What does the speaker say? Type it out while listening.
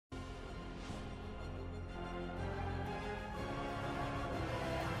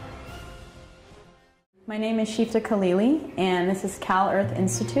My name is Shifta Khalili, and this is Cal Earth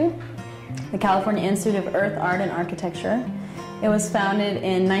Institute, the California Institute of Earth, Art, and Architecture. It was founded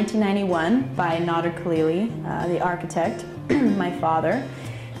in 1991 by Nader Khalili, the architect, my father.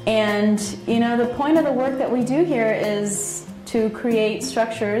 And, you know, the point of the work that we do here is to create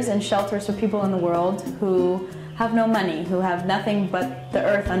structures and shelters for people in the world who have no money, who have nothing but the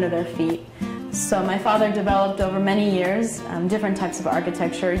earth under their feet. So my father developed over many years different types of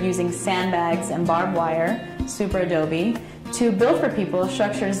architecture using sandbags and barbed wire, super adobe, to build for people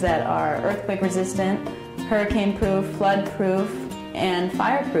structures that are earthquake resistant, hurricane proof, flood proof, and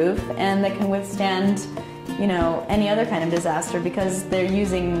fireproof, and that can withstand, you know, any other kind of disaster because they're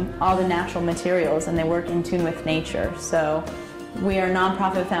using all the natural materials and they work in tune with nature. So we are a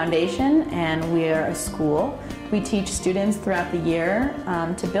nonprofit foundation and we are a school. We teach students throughout the year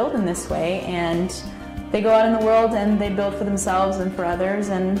to build in this way, and they go out in the world and they build for themselves and for others.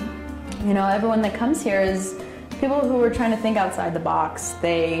 And you know, everyone that comes here is people who are trying to think outside the box.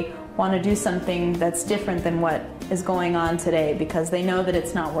 They want to do something that's different than what is going on today because they know that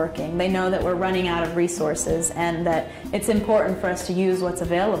it's not working. They know that we're running out of resources and that it's important for us to use what's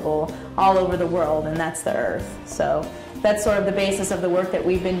available all over the world, and that's the earth. So that's sort of the basis of the work that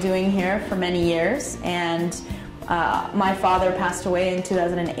we've been doing here for many years. And my father passed away in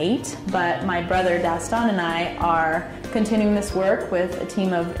 2008, but my brother Dastan and I are continuing this work with a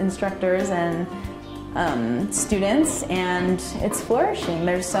team of instructors and students, and it's flourishing.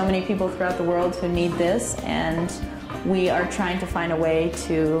 There's so many people throughout the world who need this, and we are trying to find a way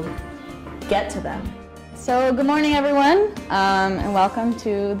to get to them. So good morning, everyone, and welcome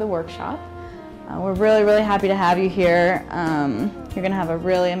to the workshop. We're really happy to have you here. You're going to have a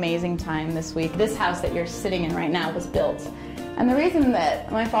really amazing time this week. This house that you're sitting in right now was built. And the reason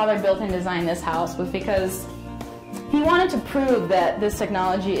that my father built and designed this house was because he wanted to prove that this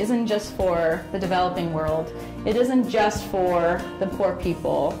technology isn't just for the developing world. It isn't just for the poor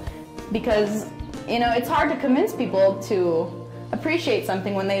people. Because, you know, it's hard to convince people to appreciate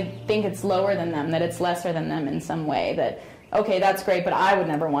something when they think it's lower than them, that it's lesser than them in some way, that okay, that's great, but I would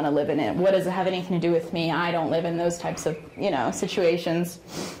never want to live in it. What does it have anything to do with me? I don't live in those types of, you know, situations.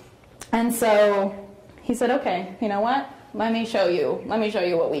 And so he said, okay, you know what? Let me show you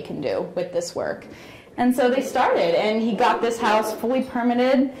what we can do with this work. And so they started, and he got this house fully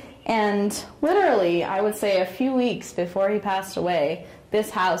permitted, and literally, I would say a few weeks before he passed away, this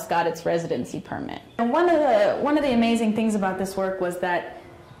house got its residency permit. And one of the amazing things about this work was that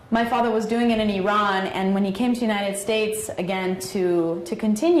my father was doing it in Iran, and when he came to the United States again to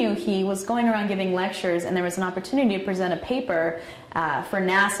continue, he was going around giving lectures, and there was an opportunity to present a paper for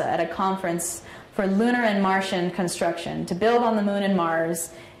NASA at a conference for lunar and Martian construction, to build on the moon and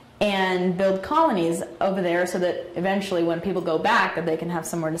Mars and build colonies over there so that eventually when people go back that they can have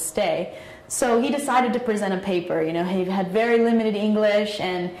somewhere to stay. So he decided to present a paper. You know, he had very limited English,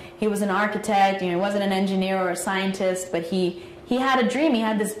 and he was an architect. You know, he wasn't an engineer or a scientist, but he had a dream, he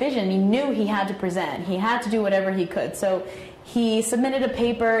had this vision, he knew he had to present, he had to do whatever he could. So he submitted a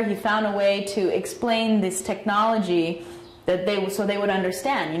paper, he found a way to explain this technology that so they would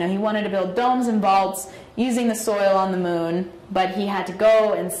understand. You know, he wanted to build domes and vaults using the soil on the moon, but he had to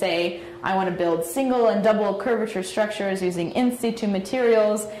go and say, I want to build single and double curvature structures using in situ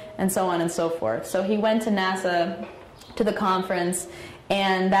materials, and so on and so forth. So he went to NASA, to the conference,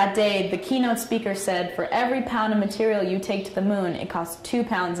 and that day, the keynote speaker said, for every pound of material you take to the moon, it costs 2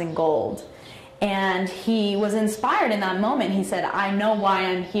 pounds in gold. And he was inspired in that moment. He said, I know why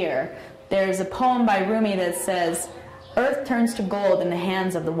I'm here. There's a poem by Rumi that says, earth turns to gold in the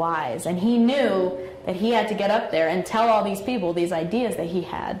hands of the wise. And he knew that he had to get up there and tell all these people these ideas that he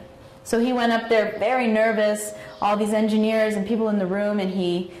had. So he went up there very nervous, all these engineers and people in the room, and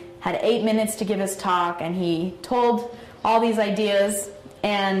he had 8 minutes to give his talk, and he told all these ideas.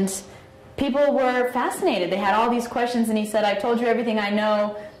 And people were fascinated. They had all these questions, and he said, I've told you everything I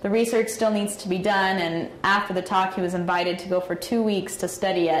know. The research still needs to be done. And after the talk, he was invited to go for 2 weeks to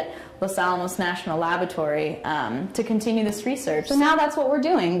study at Los Alamos National Laboratory to continue this research. So now that's what we're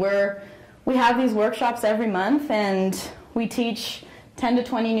doing. We have these workshops every month, and we teach 10 to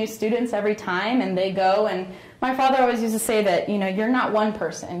 20 new students every time, and they go. And my father always used to say that, you know, you're not one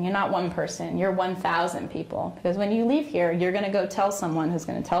person, you're 1,000 people. Because when you leave here, you're going to go tell someone who's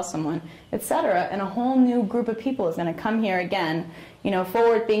going to tell someone, etc. And a whole new group of people is going to come here again, you know,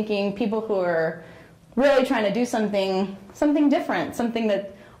 forward-thinking, people who are really trying to do something different, something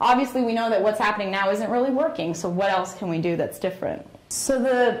that obviously we know that what's happening now isn't really working, so what else can we do that's different? So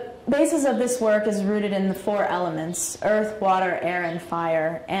the basis of this work is rooted in the 4 elements, earth, water, air, and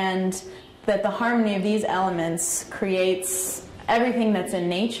fire, and that the harmony of these elements creates everything that's in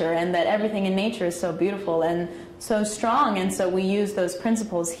nature, and that everything in nature is so beautiful and so strong, and so we use those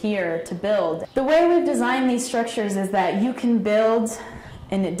principles here to build. The way we've designed these structures is that you can build,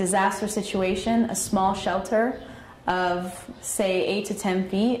 in a disaster situation, a small shelter of, say, 8 to 10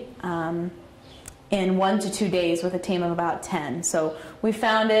 feet in 1 to 2 days with a team of about 10. So we've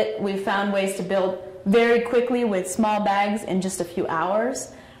found ways to build very quickly with small bags in just a few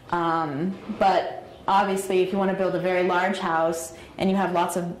hours. But obviously, if you want to build a very large house and you have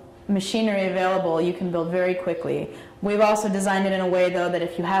lots of machinery available, you can build very quickly. We've also designed it in a way, though, that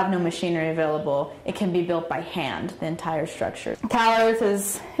if you have no machinery available, it can be built by hand, the entire structure. CalEarth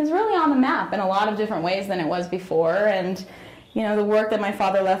is really on the map in a lot of different ways than it was before, and you know, the work that my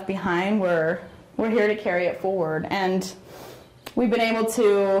father left behind, we're here to carry it forward. And we've been able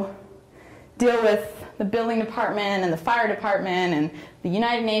to deal with the building department and the fire department and the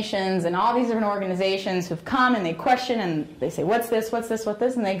United Nations and all these different organizations who've come and they question and they say, what's this, what's this, what's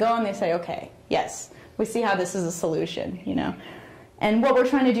this? And they go and they say, okay, yes, we see how this is a solution, you know. And what we're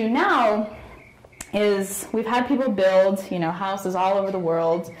trying to do now is we've had people build, you know, houses all over the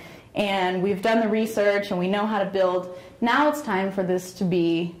world, and we've done the research and we know how to build. Now it's time for this to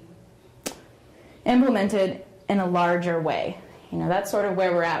be implemented in a larger way. You know, that's sort of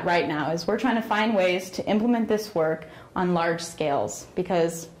where we're at right now, is we're trying to find ways to implement this work on large scales,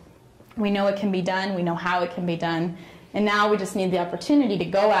 because we know it can be done, we know how it can be done, and now we just need the opportunity to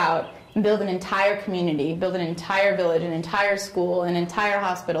go out and build an entire community, build an entire village, an entire school, an entire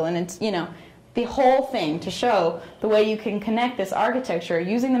hospital, and it's, you know, the whole thing, to show the way you can connect this architecture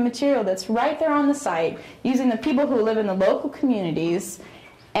using the material that's right there on the site, using the people who live in the local communities,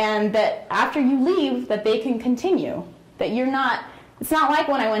 and that after you leave, that they can continue. That you're not, it's not like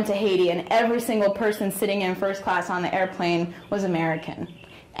when I went to Haiti and every single person sitting in first class on the airplane was American.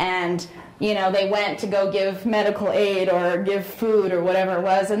 And, you know, they went to go give medical aid or give food or whatever it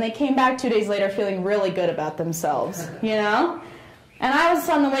was, and they came back 2 days later feeling really good about themselves, you know? And I was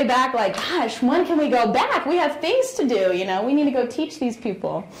on the way back like, gosh, when can we go back? We have things to do, you know? We need to go teach these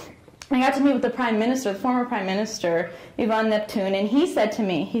people. I got to meet with the Prime Minister, the former Prime Minister, Yvonne Neptune, and he said to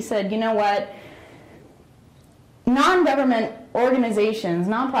me, he said, you know what? Non-government organizations,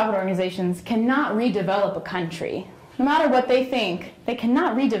 nonprofit organizations cannot redevelop a country. No matter what they think, they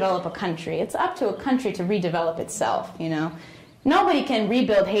cannot redevelop a country. It's up to a country to redevelop itself, you know. Nobody can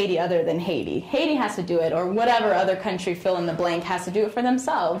rebuild Haiti other than Haiti. Haiti has to do it, or whatever other country, fill in the blank, has to do it for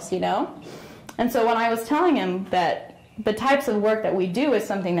themselves, you know. And so when I was telling him that the types of work that we do is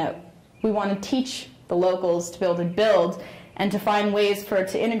something that we want to teach the locals to be able to build, and to find ways for it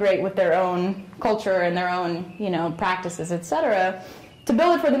to integrate with their own culture and their own, you know, practices, etc., to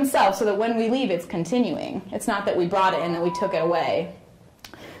build it for themselves so that when we leave, it's continuing. It's not that we brought it and that we took it away.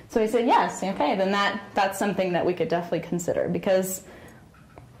 So he said, yes, okay, then that's something that we could definitely consider, because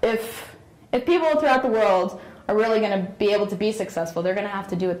if people throughout the world are really going to be able to be successful, they're going to have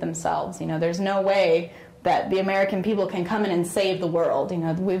to do it themselves. You know, there's no way that the American people can come in and save the world. You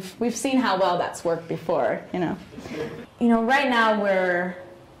know, we've seen how well that's worked before, you know. You know, right now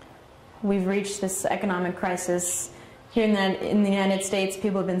we've reached this economic crisis. Here in the United States,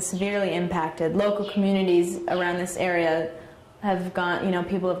 people have been severely impacted. Local communities around this area have gone, you know,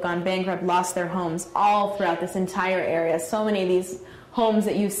 people have gone bankrupt, lost their homes all throughout this entire area. So many of these homes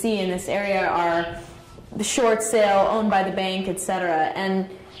that you see in this area are the short sale, owned by the bank, etc. And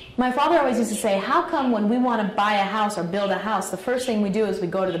my father always used to say, how come when we want to buy a house or build a house, the first thing we do is we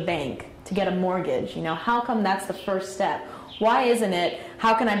go to the bank to get a mortgage? You know, how come that's the first step? Why isn't it,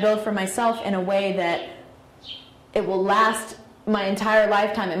 how can I build for myself in a way that it will last my entire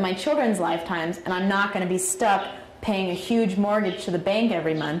lifetime and my children's lifetimes, and I'm not going to be stuck paying a huge mortgage to the bank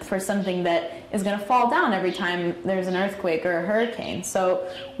every month for something that is going to fall down every time there's an earthquake or a hurricane. So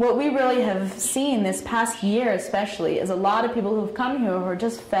what we really have seen this past year especially is a lot of people who've come here who are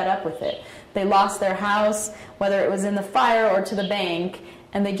just fed up with it. They lost their house, whether it was in the fire or to the bank,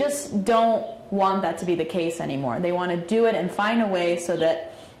 and they just don't want that to be the case anymore. They want to do it and find a way so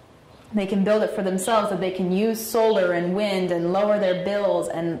that they can build it for themselves, that they can use solar and wind and lower their bills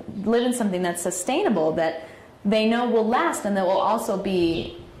and live in something that's sustainable, that they know will last and that will also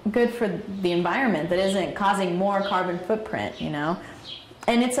be good for the environment, that isn't causing more carbon footprint, you know.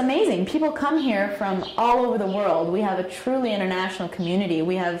 And it's amazing. People come here from all over the world. We have a truly international community.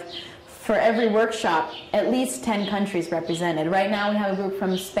 We have, for every workshop, at least 10 countries represented. Right now we have a group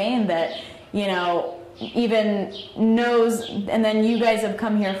from Spain that, you know, even knows, and then you guys have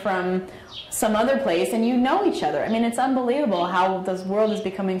come here from some other place and you know each other. I mean, it's unbelievable how this world is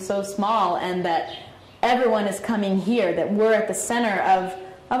becoming so small, and that everyone is coming here, that we're at the center of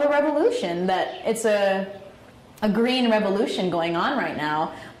a revolution, that it's a a green revolution going on right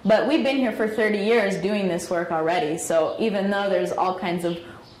now, but we've been here for 30 years doing this work already. So even though there's all kinds of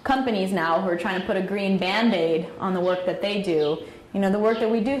companies now who are trying to put a green band-aid on the work that they do, you know, the work that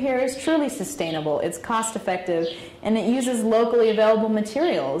we do here is truly sustainable, it's cost effective, and it uses locally available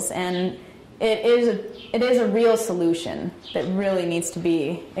materials, and it is a real solution that really needs to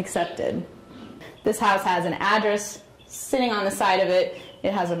be accepted. This house has an address sitting on the side of it.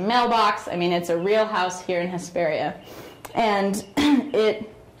 It has a mailbox. I mean, it's a real house here in Hesperia. And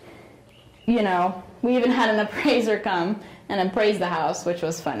you know, we even had an appraiser come and appraise the house, which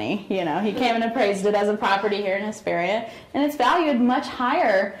was funny. You know, he came and appraised it as a property here in Hesperia, and it's valued much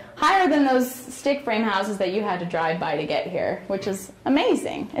higher than those stick frame houses that you had to drive by to get here, which is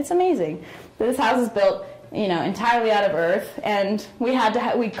amazing. It's amazing. But this house is built, you know, entirely out of earth, and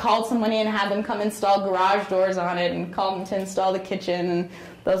we called someone in and had them come install garage doors on it, and called them to install the kitchen, and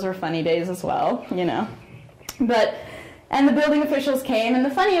those were funny days as well, you know. And the building officials came, and the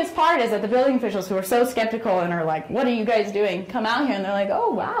funniest part is that the building officials, who are so skeptical and are like, what are you guys doing, come out here, and they're like,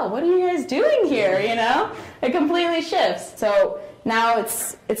 oh wow, what are you guys doing here, you know? It completely shifts. So now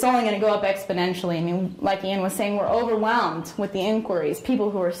it's only going to go up exponentially. I mean, like Ian was saying, we're overwhelmed with the inquiries,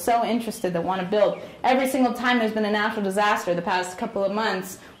 people who are so interested that want to build. Every single time there's been a natural disaster the past couple of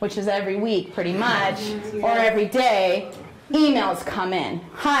months, which is every week pretty much, or every day, emails come in.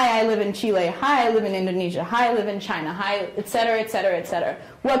 Hi, I live in Chile. Hi, I live in Indonesia. Hi, I live in China. Hi, et cetera, et cetera, et cetera.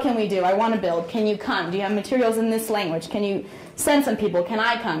 What can we do? I want to build. Can you come? Do you have materials in this language? Can you send some people? Can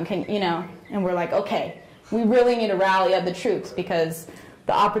I come? You know? And we're like, okay, we really need to rally up the troops because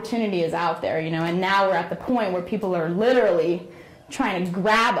the opportunity is out there, you know. And now we're at the point where people are literally trying to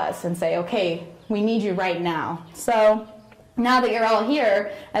grab us and say, okay, we need you right now. So now that you're all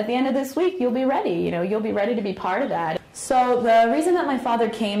here, at the end of this week, you'll be ready. You know, you'll be ready to be part of that. So the reason that my father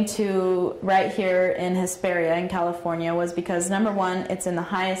came to right here in Hesperia in California was because, number one, it's in the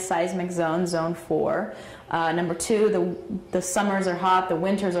highest seismic zone, zone 4. Number two, the summers are hot, the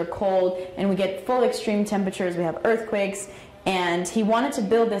winters are cold, and we get full extreme temperatures. We have earthquakes. And he wanted to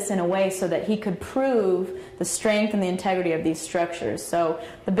build this in a way so that he could prove the strength and the integrity of these structures. So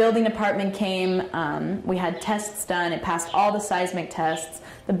the building department came, we had tests done, it passed all the seismic tests.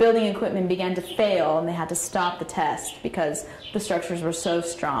 The building equipment began to fail, and they had to stop the test because the structures were so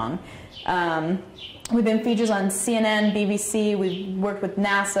strong. We've been features on CNN, BBC, we've worked with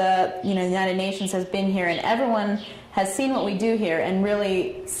NASA, you know, the United Nations has been here, and everyone has seen what we do here and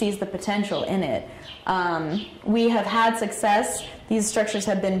really sees the potential in it. We have had success. These structures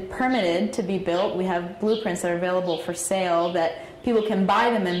have been permitted to be built. We have blueprints that are available for sale that people can buy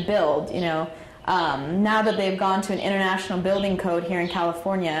them and build, you know. Now that they've gone to an international building code here in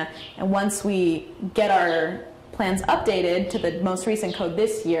California, and once we get our plans updated to the most recent code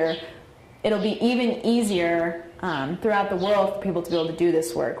this year, it'll be even easier throughout the world for people to be able to do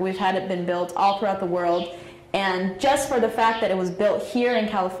this work. We've had it been built all throughout the world. And just for the fact that it was built here in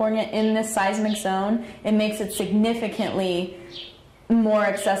California in this seismic zone, it makes it significantly more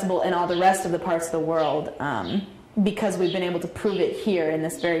accessible in all the rest of the parts of the world because we've been able to prove it here in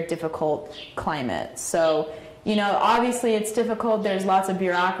this very difficult climate. So, you know, obviously it's difficult. There's lots of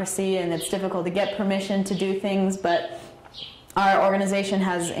bureaucracy and it's difficult to get permission to do things, but our organization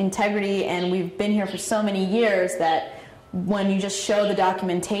has integrity and we've been here for so many years that when you just show the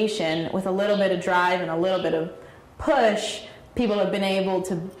documentation with a little bit of drive and a little bit of push, people have been able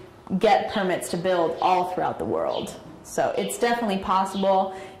to get permits to build all throughout the world. So it's definitely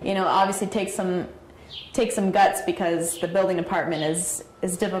possible. You know, obviously take some guts because the building department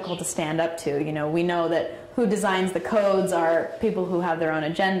is difficult to stand up to. You know, we know that who designs the codes are people who have their own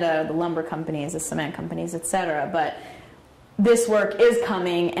agenda, the lumber companies, the cement companies, etc. But this work is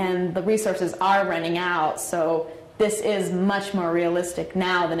coming and the resources are running out, so this is much more realistic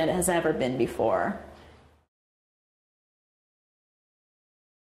now than it has ever been before.